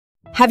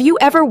Have you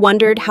ever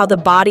wondered how the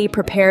body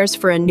prepares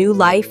for a new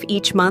life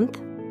each month?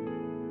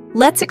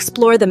 Let's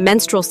explore the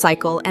menstrual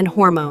cycle and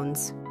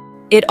hormones.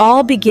 It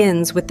all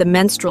begins with the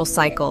menstrual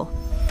cycle,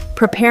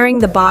 preparing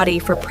the body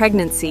for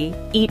pregnancy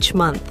each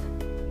month.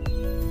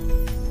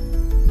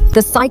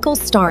 The cycle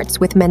starts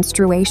with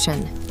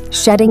menstruation,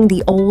 shedding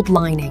the old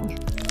lining.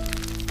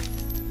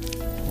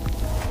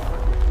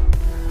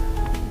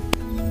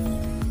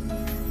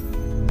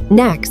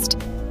 Next,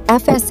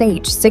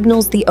 FSH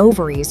signals the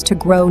ovaries to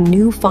grow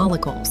new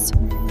follicles.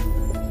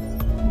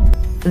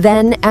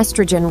 Then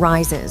estrogen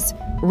rises,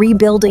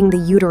 rebuilding the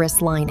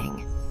uterus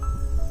lining.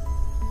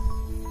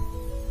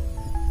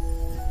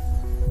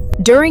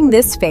 During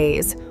this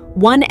phase,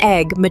 one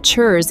egg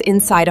matures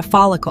inside a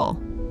follicle.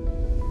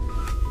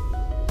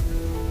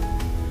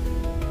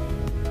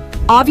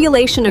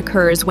 Ovulation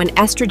occurs when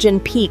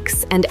estrogen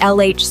peaks and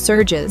LH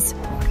surges,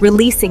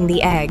 releasing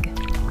the egg.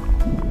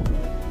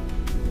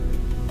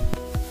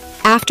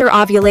 After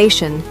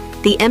ovulation,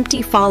 the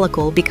empty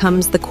follicle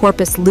becomes the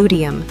corpus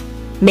luteum,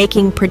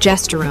 making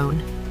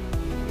progesterone.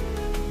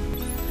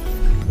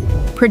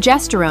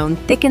 Progesterone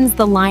thickens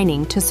the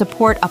lining to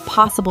support a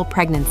possible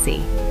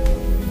pregnancy.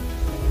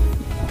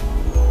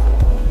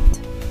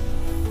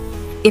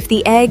 If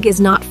the egg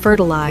is not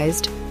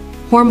fertilized,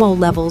 hormone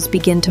levels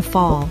begin to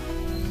fall.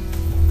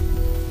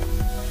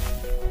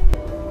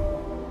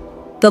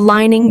 The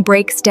lining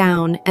breaks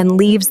down and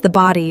leaves the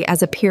body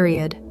as a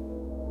period.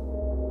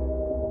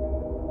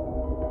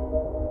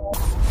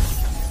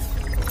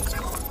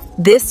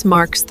 This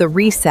marks the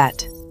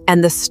reset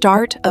and the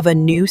start of a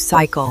new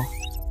cycle.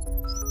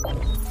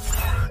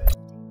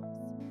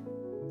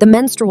 The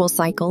menstrual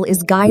cycle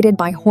is guided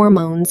by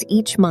hormones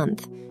each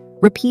month,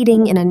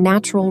 repeating in a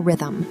natural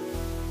rhythm.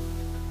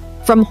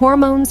 From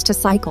hormones to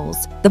cycles,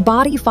 the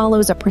body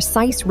follows a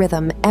precise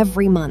rhythm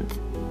every month.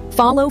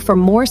 Follow for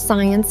more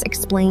science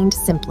explained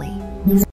simply.